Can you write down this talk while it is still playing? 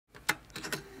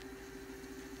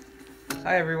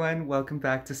Hi everyone, welcome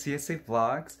back to CSA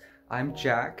Vlogs. I'm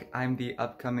Jack. I'm the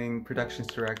upcoming productions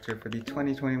director for the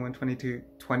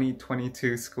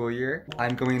 2021-2022 school year.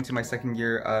 I'm going into my second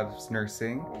year of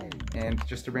nursing, and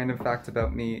just a random fact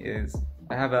about me is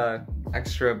I have a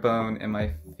extra bone in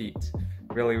my feet.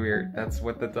 Really weird. That's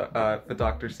what the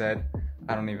doctor said.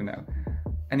 I don't even know.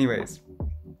 Anyways,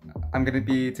 I'm gonna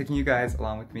be taking you guys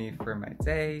along with me for my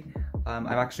day. I'm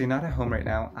actually not at home right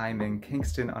now. I'm in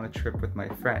Kingston on a trip with my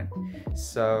friend.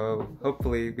 So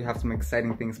hopefully we have some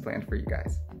exciting things planned for you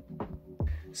guys.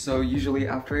 So usually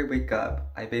after I wake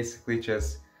up, I basically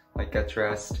just get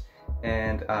dressed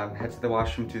and head to the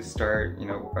washroom to start,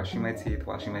 brushing my teeth,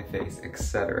 washing my face,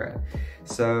 etc.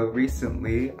 So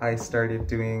recently I started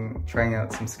trying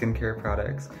out some skincare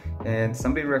products, and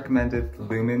somebody recommended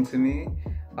Lumen to me.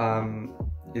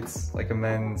 It's like a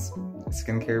men's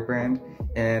skincare brand,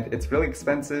 and it's really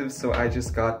expensive, so I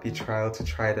just got the trial to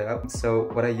try it out. So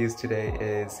what I use today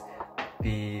is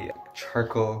the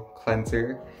charcoal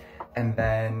cleanser, and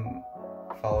then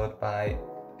followed by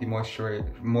the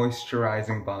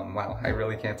moisturizing balm. Wow, I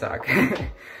really can't talk.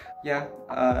 Yeah,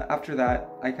 after that,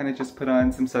 I kind of just put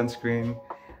on some sunscreen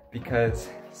because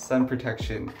sun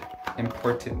protection,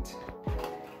 important.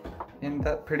 And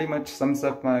that pretty much sums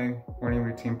up my morning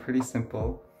routine. Pretty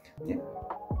simple. Yeah.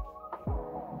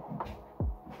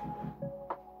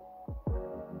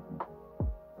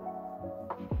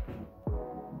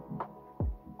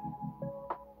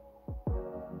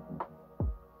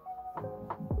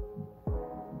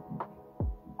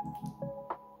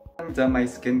 I'm done my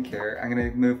skincare. I'm gonna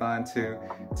move on to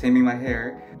taming my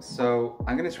hair. So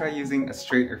I'm gonna try using a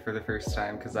straightener for the first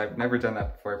time because I've never done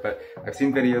that before, but I've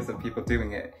seen videos of people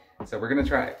doing it. So we're gonna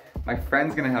try it. My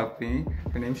friend's gonna help me.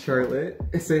 Her name's Charlotte.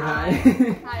 Say hi.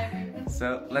 Hi, everyone.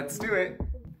 So let's do it.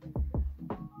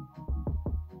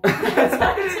 I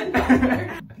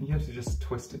I think you have to just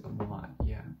twist it a lot.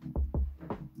 Yeah.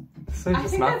 This side's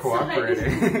just not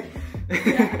cooperating.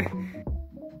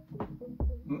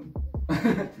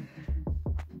 I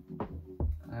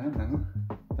don't know.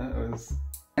 That was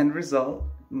end result.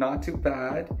 Not too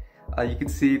bad. You can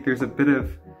see there's a bit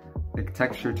of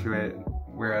texture to it,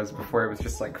 whereas before it was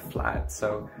just flat.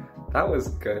 So that was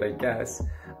good, I guess.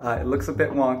 It looks a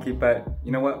bit wonky, but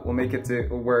you know what? We'll make it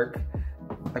work.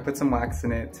 I put some wax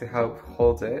in it to help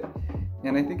hold it,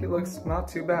 and I think it looks not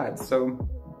too bad. So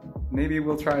maybe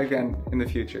we'll try again in the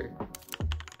future.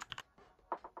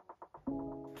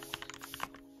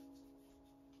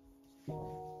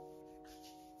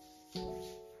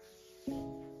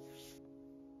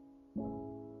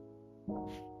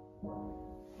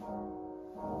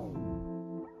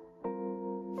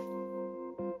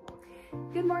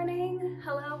 Good morning.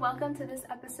 Hello, welcome to this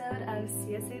episode of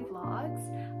CSA Vlogs.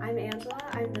 I'm Angela.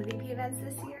 I'm the VP events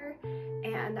this year,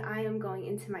 and I am going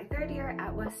into my third year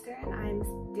at Western. I'm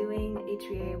doing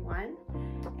HVA 1,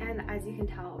 and as you can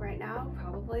tell right now,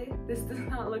 probably, this does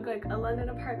not look like a London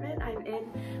apartment. I'm in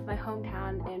my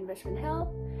hometown in Richmond Hill,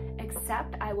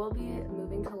 except I will be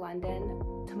moving to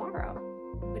London tomorrow,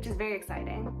 which is very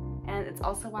exciting. And it's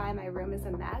also why my room is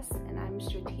a mess, and I'm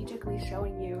strategically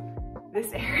showing you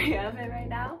this area of it right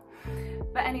now.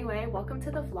 But anyway, welcome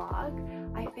to the vlog.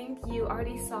 I think you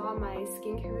already saw my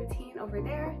skincare routine over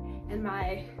there and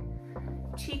my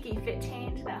cheeky fit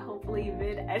change that hopefully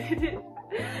Vid edited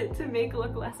to make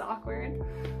look less awkward.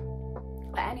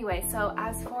 But anyway, so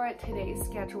as for today's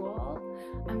schedule,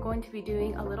 I'm going to be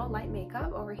doing a little light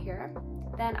makeup over here.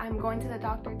 Then I'm going to the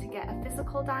doctor to get a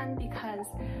physical done because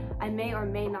I may or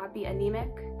may not be anemic.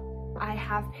 I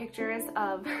have pictures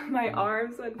of my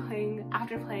arms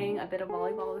after playing a bit of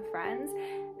volleyball with friends,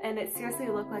 and it seriously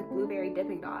looked like blueberry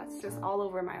dipping dots just all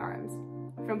over my arms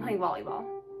from playing volleyball.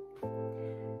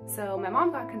 So my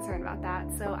mom got concerned about that,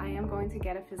 so I am going to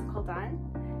get a physical done.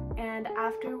 And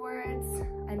afterwards,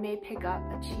 I may pick up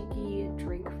a cheeky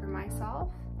drink for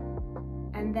myself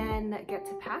and then get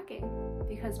to packing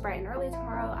because bright and early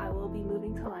tomorrow I will be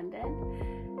moving to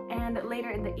London. And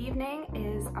later in the evening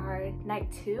is our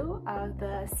night 2 of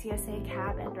the CSA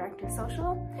Cab and Director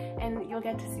Social, and you'll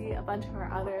get to see a bunch of our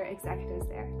other executives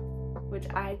there, which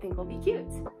I think will be cute.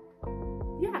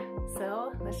 Yeah,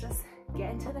 so let's just get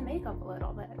into the makeup a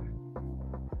little bit.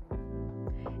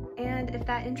 And if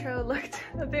that intro looked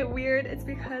a bit weird, it's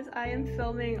because I am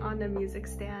filming on the music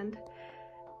stand.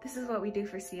 This is what we do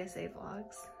for CSA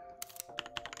Vlogs.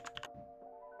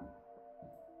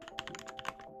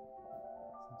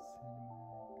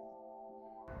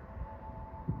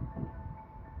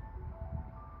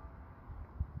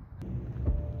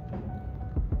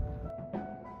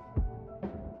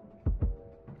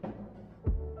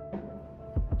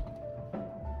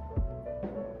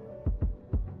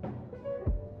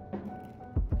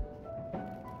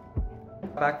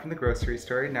 back from the grocery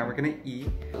store. Now we're gonna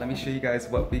eat. Let me show you guys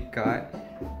what we got.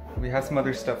 We have some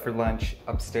other stuff for lunch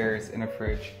upstairs in a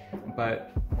fridge,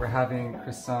 but we're having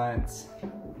croissants,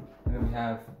 and then we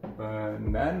have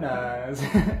bananas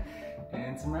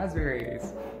and some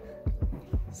raspberries.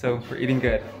 So we're eating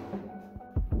good.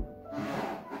 I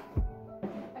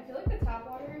feel like the tap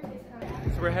water tastes kind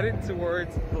of... So we're headed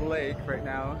towards the lake right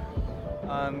now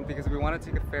because we want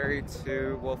to take a ferry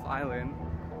to Wolf Island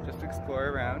just to explore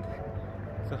around.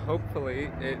 So hopefully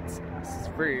it's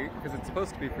free, because it's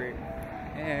supposed to be free,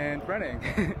 and running.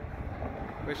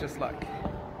 Wish us luck.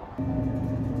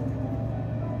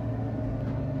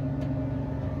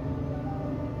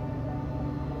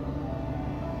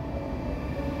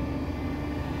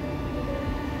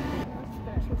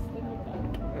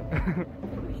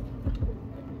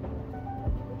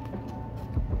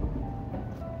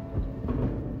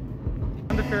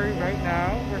 On the ferry right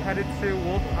now, we're headed to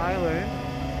Wolf Island.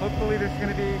 Hopefully there's going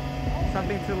to be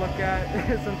something to look at,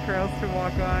 some trails to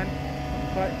walk on,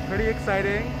 but pretty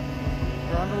exciting.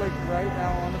 We're on the lake right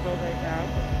now, on the boat right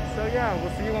now. So yeah, we'll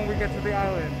see you when we get to the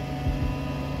island.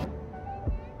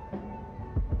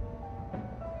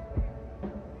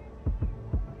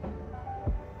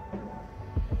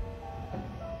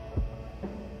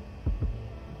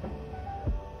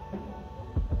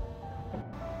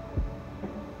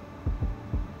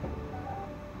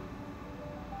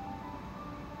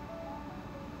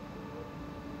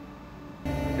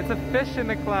 It's a fish in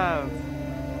the clouds.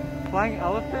 Flying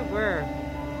elephant? Where?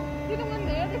 See the one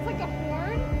there? It's like a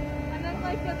horn, and then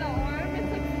like the arm,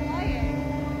 it's like flying.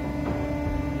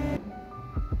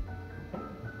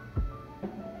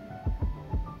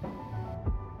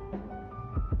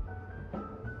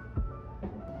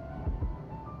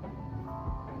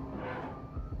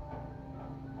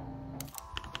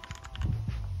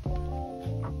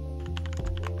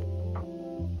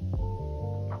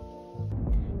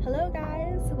 Hello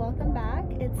guys, welcome back.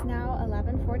 It's now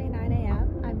 11:49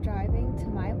 a.m. I'm driving to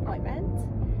my appointment.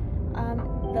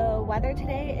 The weather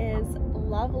today is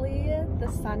lovely.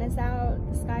 The sun is out,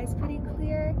 the sky is pretty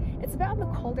clear. It's a bit on the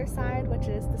colder side, which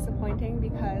is disappointing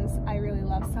because I really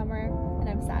love summer and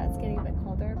I'm sad it's getting a bit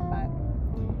colder, but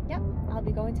yeah, I'll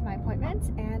be going to my appointment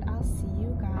and I'll see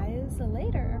you guys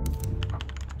later.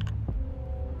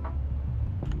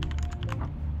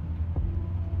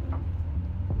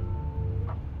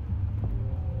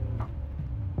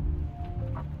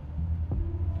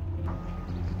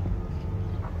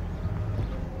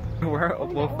 We're at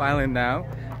Wolf Island now.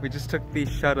 We just took the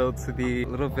shuttle to the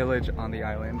little village on the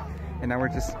island, and now we're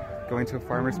just going to a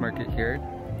farmer's market here.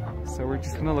 So we're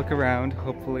just gonna look around,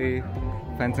 hopefully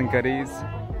find some goodies,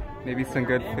 maybe some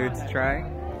good food to try.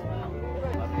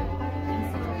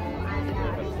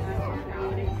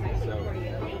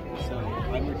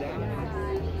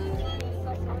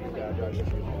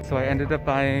 So I ended up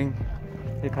buying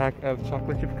a pack of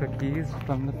chocolate chip cookies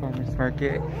from the farmer's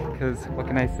market because what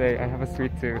can I say, I have a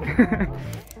sweet tooth.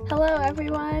 Hello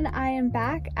everyone, I am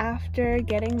back after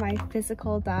getting my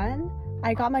physical done.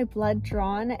 I got my blood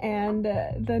drawn and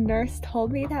the nurse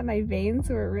told me that my veins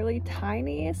were really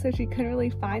tiny, so she couldn't really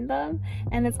find them,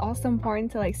 and it's also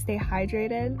important to like stay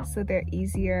hydrated so they're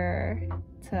easier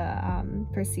to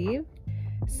perceive.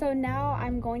 So now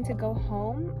I'm going to go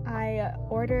home. I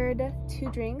ordered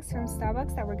 2 drinks from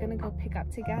Starbucks that we're gonna go pick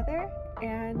up together,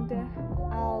 and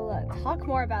I'll talk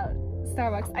more about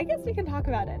Starbucks. I guess we can talk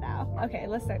about it now. Okay,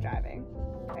 let's start driving.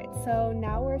 All right, so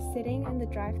now we're sitting in the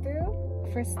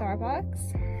drive-thru for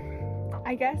Starbucks.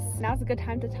 I guess now's a good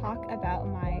time to talk about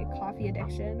my coffee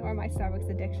addiction, or my Starbucks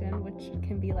addiction, which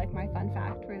can be like my fun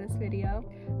fact for this video.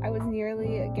 I was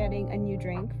nearly getting a new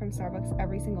drink from Starbucks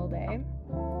every single day,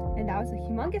 and that was a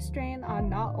humongous strain on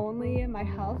not only my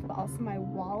health but also my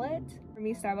wallet. For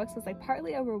me, Starbucks was like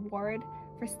partly a reward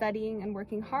for studying and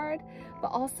working hard, but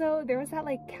also there was that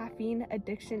like caffeine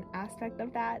addiction aspect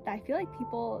of that I feel like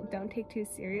people don't take too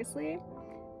seriously,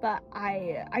 but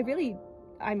I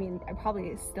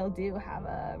probably still do have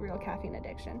a real caffeine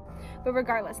addiction. But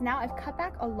regardless, now I've cut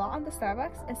back a lot on the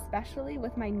Starbucks, especially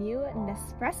with my new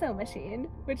Nespresso machine,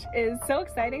 which is so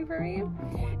exciting for me.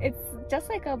 It's just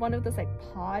like one of those like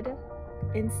pod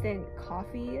instant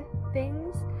coffee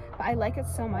things, but I like it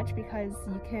so much because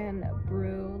you can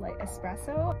brew like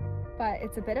espresso, but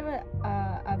it's a bit of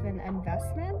an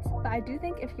investment. But I do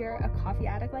think if you're a coffee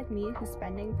addict like me who's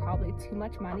spending probably too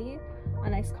much money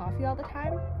on iced coffee all the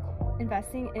time,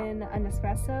 investing in an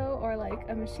espresso or like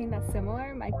a machine that's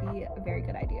similar might be a very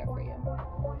good idea for you.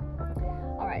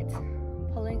 All right,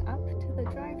 pulling up to the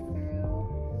drive-thru.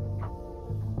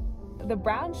 The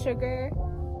brown sugar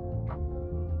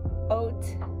oat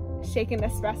shaken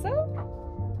espresso.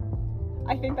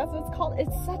 I think that's what it's called.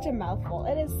 It's such a mouthful.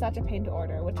 It is such a pain to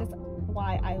order, which is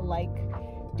why I like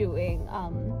doing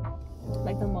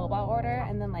like the mobile order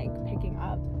and then like picking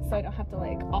up, so I don't have to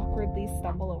like awkwardly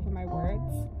stumble over my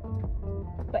words.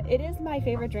 But it is my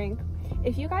favorite drink.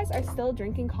 If you guys are still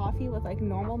drinking coffee with like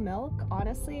normal milk,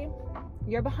 honestly,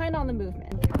 you're behind on the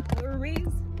movement. Calories.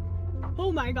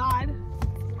 Oh my god.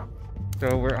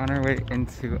 So we're on our way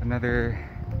into another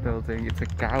building. It's a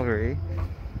gallery.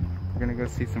 We're gonna go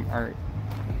see some art.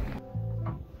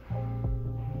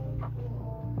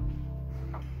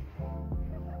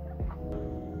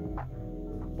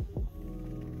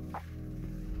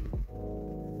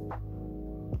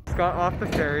 Just got off the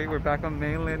ferry. We're back on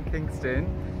mainland Kingston,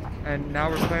 and now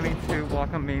we're planning to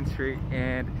walk on Main Street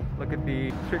and look at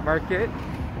the street market,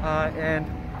 and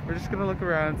we're just gonna look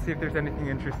around, see if there's anything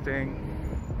interesting,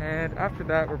 and after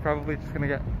that we're probably just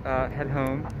gonna head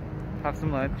home, have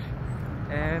some lunch,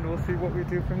 and we'll see what we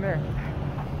do from there.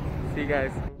 See you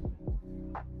guys.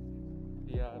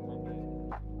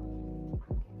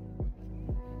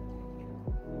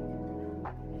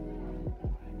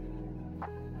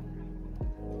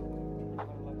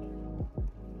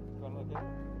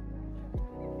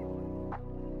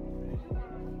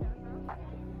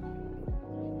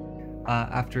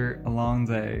 After a long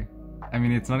day, I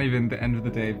mean, it's not even the end of the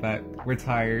day, but we're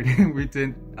tired. We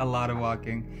did a lot of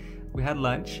walking. We had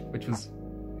lunch, which was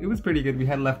pretty good. We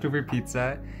had leftover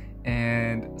pizza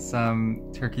and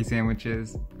some turkey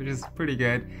sandwiches, which is pretty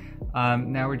good.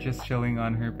 Now we're just chilling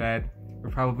on her bed. We're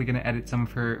probably gonna edit some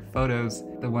of her photos,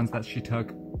 the ones that she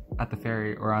took at the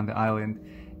ferry or on the island.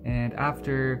 And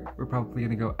after, we're probably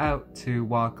gonna go out to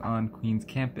walk on Queen's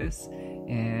campus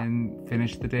and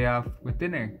finish the day off with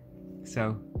dinner.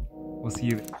 So, we'll see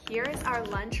you. Here is our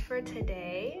lunch for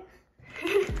today.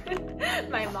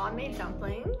 My mom made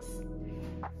dumplings,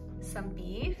 some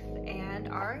beef, and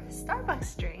our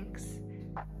Starbucks drinks.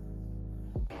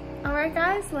 Alright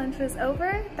guys, lunch was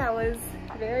over. That was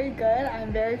very good.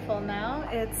 I'm very full now.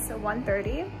 It's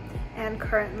 1:30 and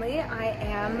currently I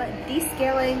am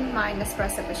descaling my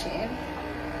Nespresso machine.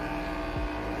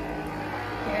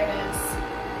 Here it is.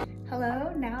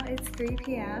 Hello, now it's 3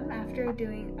 p.m. After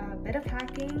doing a bit of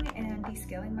packing and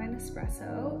descaling my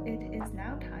Nespresso, it is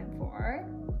now time for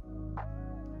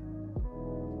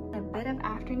a bit of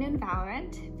afternoon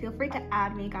Valorant. Feel free to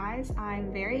add me, guys.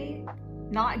 I'm very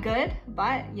not good,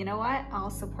 but you know what? I'll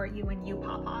support you when you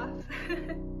pop off.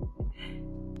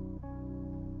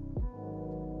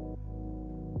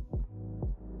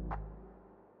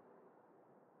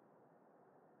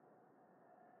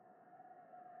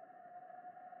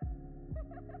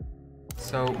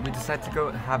 So we decided to go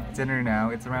have dinner now.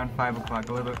 It's around 5 o'clock,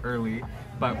 a little early,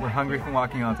 but we're hungry from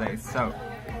walking all day. So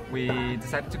we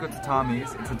decided to go to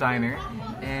Tommy's. It's a diner,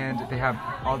 and they have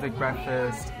all-day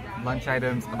breakfast, lunch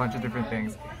items, a bunch of different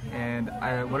things. And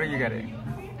what are you getting?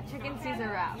 A chicken Caesar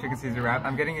wrap. Chicken Caesar wrap.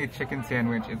 I'm getting a chicken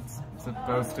sandwich. It's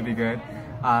supposed to be good.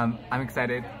 I'm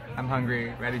excited. I'm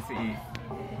hungry, ready to eat.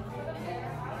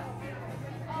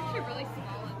 They're really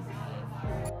small and salty.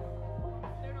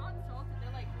 They're not salted,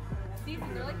 they're like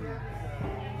seasoned, they're like...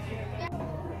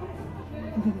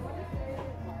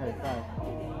 Okay, try.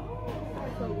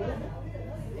 So good.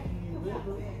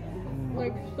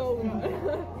 Like, so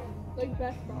good. Like,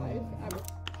 best fries ever.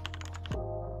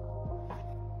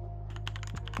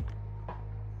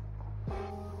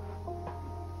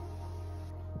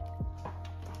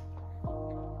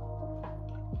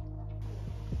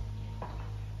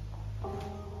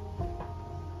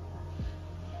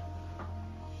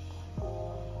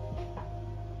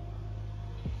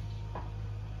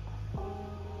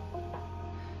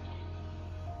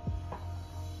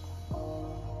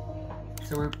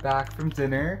 So we're back from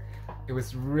dinner. It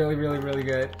was really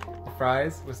good. The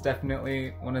fries was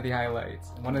definitely one of the highlights.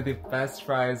 One of the best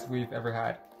fries we've ever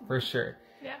had, for sure.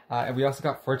 Yeah. And we also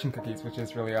got fortune cookies, which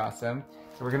is really awesome.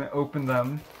 So we're gonna open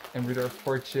them and read our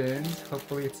fortunes.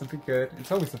 Hopefully it's something good.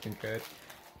 It's always something good.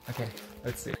 Okay,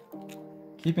 let's see.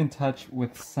 Keep in touch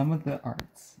with some of the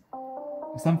arts.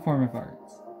 Some form of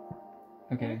arts.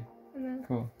 Okay,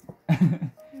 cool.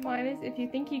 Mine is, if you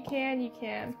think you can, you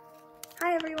can.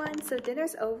 Hi everyone, so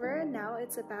dinner's over. Now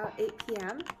it's about 8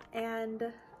 p.m.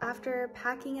 and after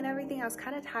packing and everything, I was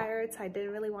kind of tired, so I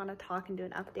didn't really want to talk and do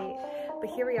an update.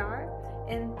 But here we are.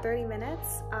 In 30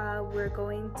 minutes, we're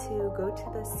going to go to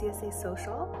the CSA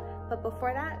social. But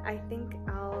before that, I think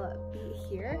I'll be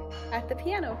here at the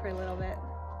piano for a little bit.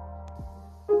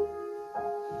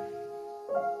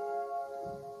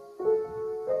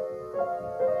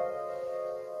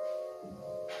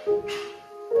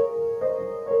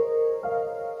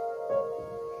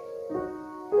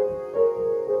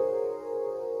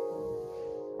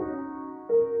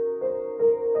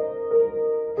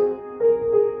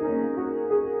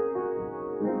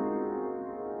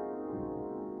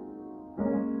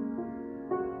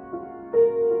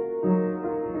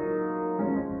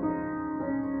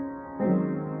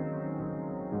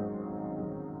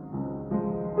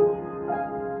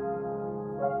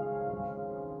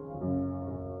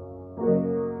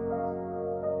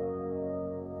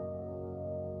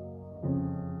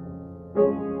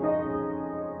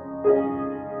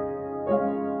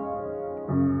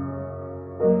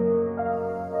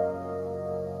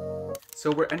 So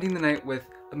we're ending the night with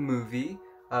a movie.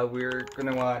 We're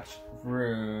gonna watch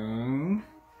Room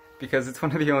because it's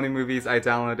one of the only movies I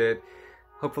downloaded.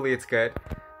 Hopefully it's good.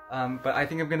 But I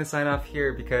think I'm gonna sign off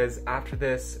here because after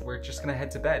this, we're just gonna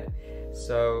head to bed.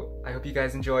 So I hope you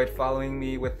guys enjoyed following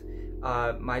me with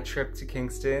my trip to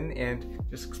Kingston and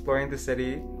just exploring the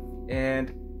city.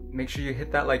 And make sure you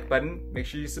hit that like button, make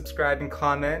sure you subscribe and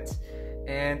comment,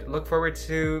 and look forward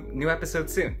to new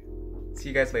episodes soon. See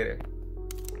you guys later.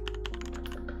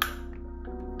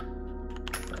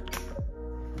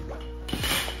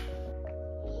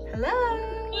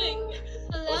 Hello.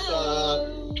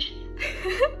 Hello.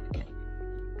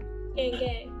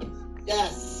 Gang.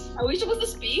 Yes. Are we supposed to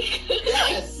speak?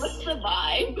 Yes. What's the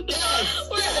vibe? Yes.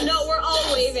 We're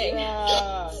all waving.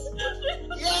 Yeah.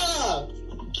 Yeah.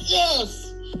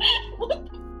 Yes.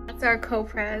 That's our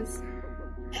co-pres.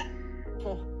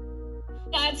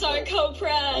 That's our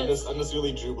co-pres. I'm just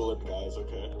really jubilant, guys.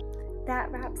 Okay.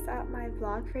 That wraps up my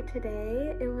vlog for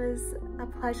today. It was a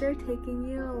pleasure taking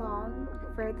you along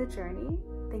for the journey.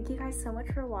 Thank you guys so much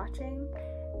for watching.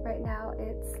 Right now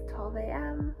it's 12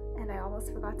 a.m. and I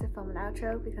almost forgot to film an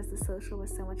outro because the social was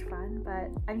so much fun,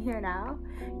 but I'm here now.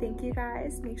 Thank you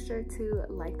guys. Make sure to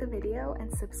like the video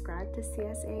and subscribe to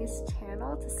CSA's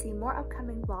channel to see more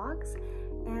upcoming vlogs,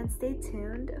 and stay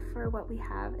tuned for what we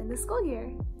have in the school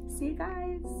year. See you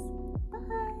guys.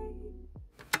 Bye.